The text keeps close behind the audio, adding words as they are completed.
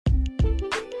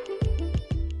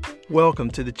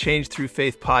Welcome to the Change Through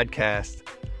Faith podcast.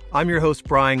 I'm your host,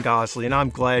 Brian Gosley, and I'm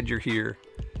glad you're here.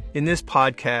 In this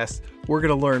podcast, we're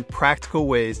going to learn practical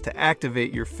ways to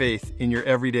activate your faith in your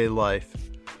everyday life.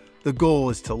 The goal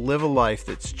is to live a life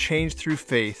that's changed through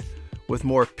faith with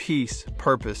more peace,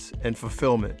 purpose, and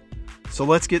fulfillment. So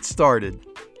let's get started.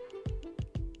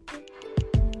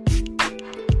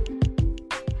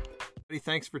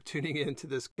 Thanks for tuning in to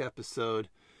this episode.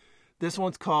 This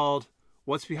one's called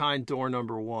What's Behind Door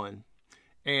Number One?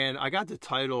 And I got the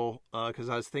title because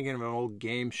I was thinking of an old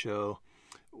game show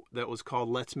that was called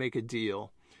Let's Make a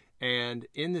Deal. And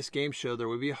in this game show, there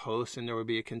would be a host and there would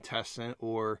be a contestant,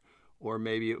 or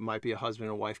maybe it might be a husband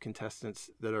and wife contestants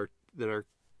that are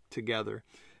together.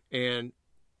 And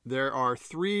there are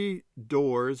 3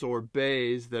 doors or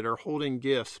bays that are holding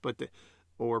gifts,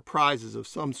 or prizes of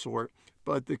some sort,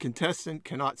 but the contestant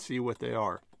cannot see what they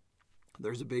are.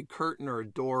 There's a big curtain or a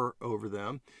door over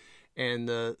them, and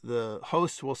the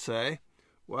host will say,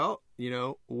 well,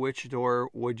 which door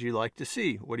would you like to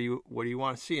see? What do you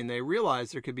want to see? And they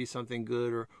realize there could be something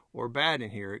good or bad in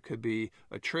here. It could be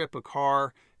a trip, a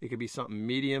car. It could be something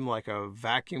medium like a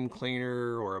vacuum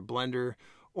cleaner or a blender,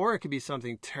 or it could be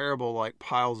something terrible like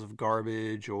piles of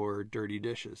garbage or dirty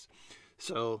dishes.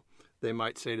 So they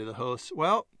might say to the host,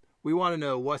 well, we want to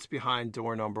know what's behind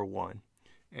door number 1.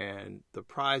 And the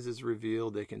prize is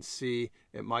revealed. They can see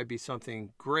it might be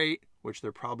something great, which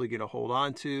they're probably going to hold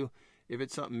on to. If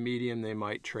it's something medium, they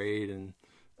might trade and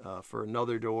for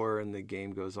another door, and the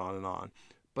game goes on and on.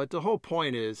 But the whole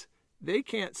point is they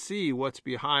can't see what's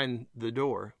behind the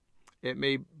door. It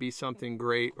may be something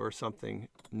great or something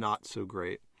not so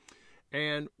great.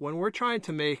 And when we're trying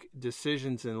to make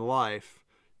decisions in life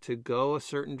to go a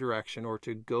certain direction or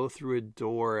to go through a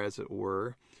door, as it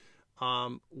were,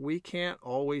 we can't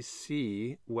always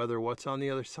see whether what's on the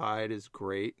other side is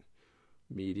great,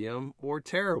 medium, or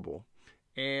terrible.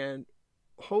 And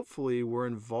hopefully we're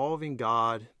involving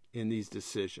God in these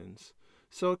decisions.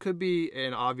 So it could be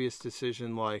an obvious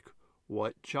decision like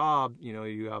what job,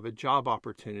 you have a job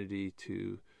opportunity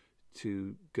to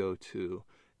go to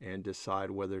and decide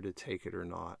whether to take it or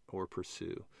not, or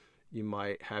pursue. You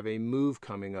might have a move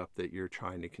coming up that you're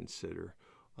trying to consider.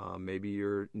 Maybe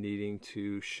you're needing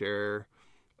to share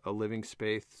a living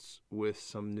space with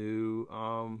some new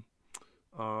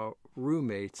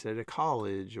roommates at a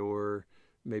college, or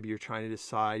maybe you're trying to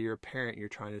decide, you're a parent, you're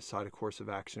trying to decide a course of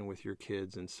action with your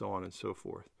kids, and so on and so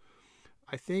forth.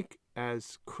 I think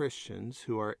as Christians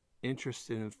who are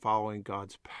interested in following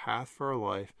God's path for our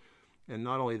life, and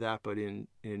not only that, but in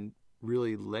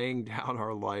really laying down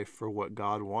our life for what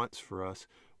God wants for us,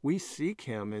 we seek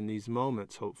Him in these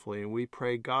moments, hopefully, and we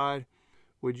pray, God,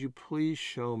 would you please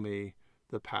show me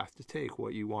the path to take,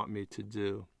 what you want me to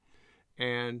do?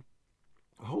 And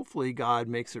hopefully God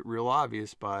makes it real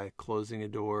obvious by closing a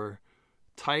door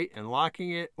tight and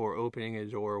locking it, or opening a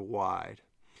door wide.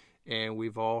 And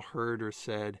we've all heard or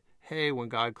said, hey, when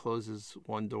God closes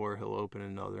one door, He'll open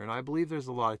another. And I believe there's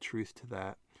a lot of truth to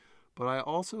that. But I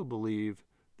also believe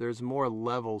there's more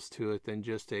levels to it than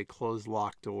just a closed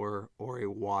locked door or a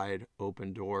wide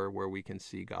open door where we can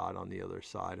see God on the other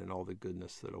side and all the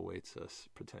goodness that awaits us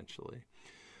potentially.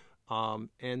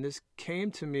 And this came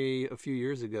to me a few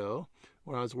years ago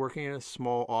when I was working in a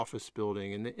small office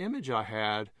building. And the image I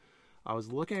had, I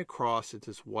was looking across at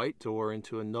this white door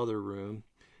into another room,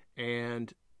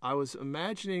 and I was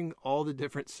imagining all the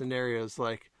different scenarios.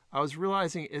 Like, I was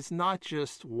realizing it's not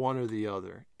just one or the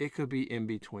other. It could be in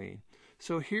between.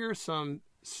 So here are some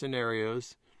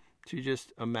scenarios to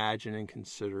just imagine and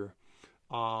consider.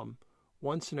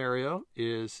 One scenario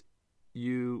is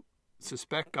you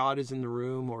suspect God is in the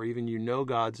room, or even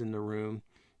God's in the room.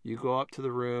 You go up to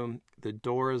the room, the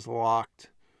door is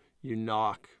locked, you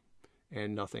knock,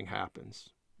 and nothing happens.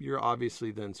 You're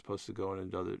obviously then supposed to go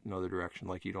in another direction,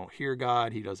 like you don't hear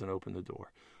God, He doesn't open the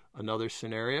door. Another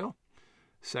scenario,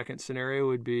 second scenario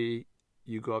would be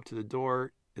you go up to the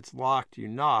door, it's locked, you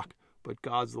knock, but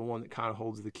God's the one that kind of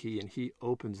holds the key, and He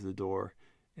opens the door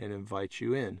and invites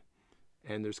you in.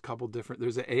 And there's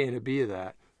an A and a B of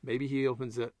that. Maybe He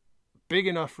opens it big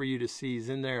enough for you to see He's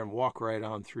in there and walk right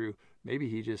on through. Maybe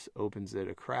He just opens it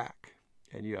a crack,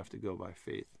 and you have to go by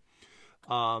faith.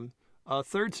 A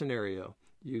third scenario,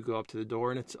 you go up to the door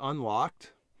and it's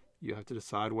unlocked. You have to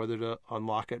decide whether to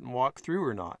unlock it and walk through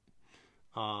or not.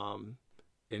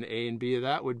 An A and B of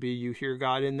that would be you hear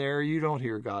God in there, or you don't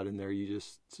hear God in there. You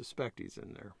just suspect He's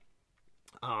in there.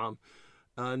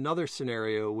 Another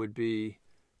scenario would be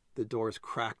the door's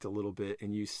cracked a little bit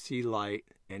and you see light,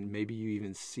 and maybe you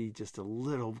even see just a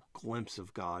little glimpse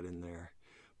of God in there.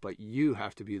 But you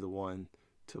have to be the one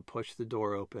to push the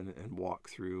door open and walk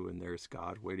through, and there's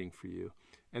God waiting for you.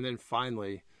 And then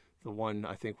finally, the one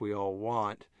I think we all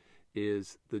want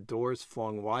is the doors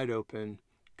flung wide open.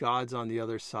 God's on the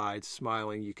other side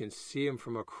smiling. You can see him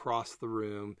from across the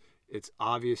room. It's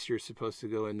obvious you're supposed to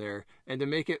go in there. And to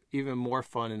make it even more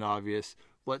fun and obvious,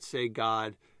 let's say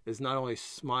God is not only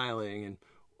smiling and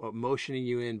motioning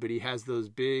you in, but he has those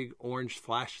big orange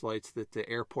flashlights that the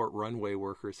airport runway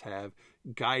workers have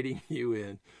guiding you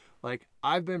in. Like,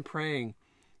 I've been praying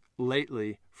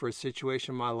lately for a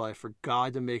situation in my life for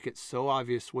God to make it so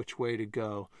obvious which way to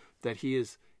go that he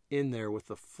is in there with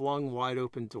the flung wide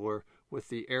open door with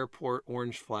the airport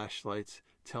orange flashlights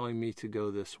telling me to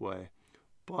go this way.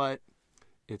 But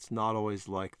it's not always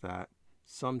like that.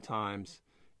 Sometimes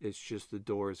it's just the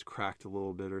door is cracked a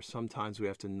little bit, or sometimes we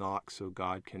have to knock so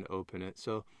God can open it.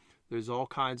 So there's all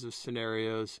kinds of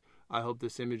scenarios. I hope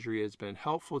this imagery has been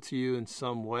helpful to you in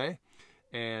some way.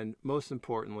 And most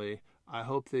importantly, I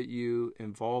hope that you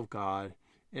involve God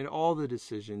in all the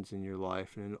decisions in your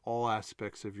life and in all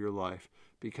aspects of your life,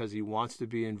 because he wants to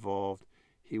be involved.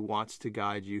 He wants to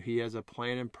guide you. He has a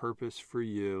plan and purpose for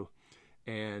you,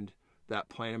 and that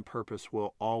plan and purpose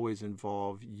will always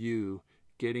involve you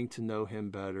getting to know him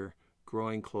better,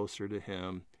 growing closer to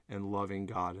him, and loving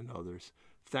God and others.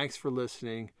 Thanks for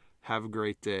listening. Have a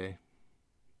great day.